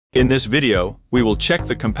In this video, we will check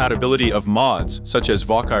the compatibility of mods such as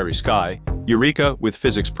Valkyrien Skies, Eureka with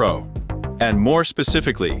Physics Pro. And more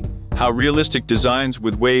specifically, how realistic designs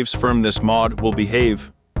with waves from this mod will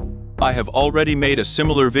behave. I have already made a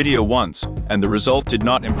similar video once, and the result did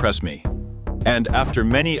not impress me. And after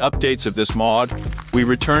many updates of this mod, we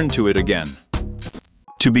return to it again.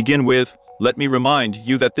 To begin with, let me remind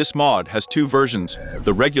you that this mod has two versions,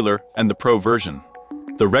 the regular and the pro version.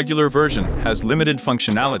 The regular version has limited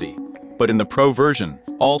functionality, but in the pro version,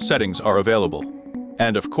 all settings are available.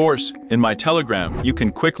 And of course, in my Telegram, you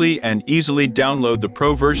can quickly and easily download the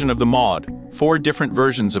pro version of the mod, 4 different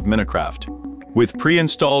versions of Minecraft, with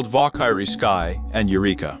pre-installed Valkyrien Skies and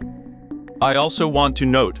Eureka. I also want to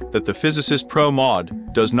note that the Physicist Pro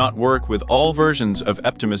mod does not work with all versions of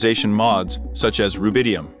optimization mods such as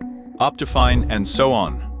Rubidium, Optifine, and so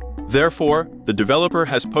on. Therefore, the developer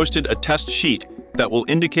has posted a test sheet that will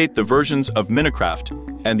indicate the versions of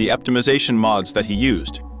Minecraft and the optimization mods that he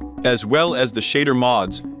used, as well as the shader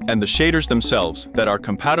mods and the shaders themselves that are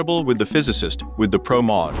compatible with the Physicist with the Pro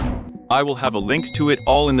mod. I will have a link to it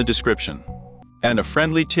all in the description. And a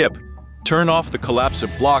friendly tip, turn off the collapse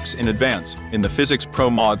of blocks in advance in the Physics Pro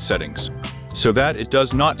mod settings, so that it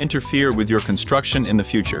does not interfere with your construction in the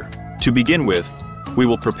future. To begin with, we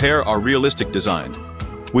will prepare our realistic design.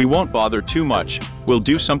 We won't bother too much, we'll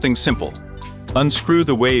do something simple. Unscrew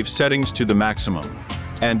the wave settings to the maximum.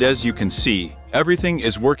 And as you can see, everything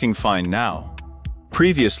is working fine now.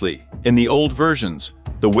 Previously, in the old versions,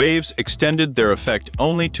 the waves extended their effect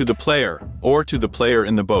only to the player or to the player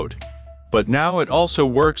in the boat. But now it also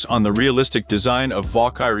works on the realistic design of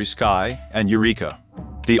Valkyrien Skies and Eureka.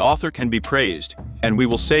 The author can be praised, and we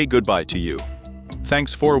will say goodbye to you.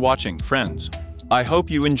 Thanks for watching, friends. I hope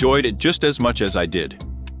you enjoyed it just as much as I did.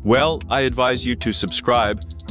 Well, I advise you to subscribe,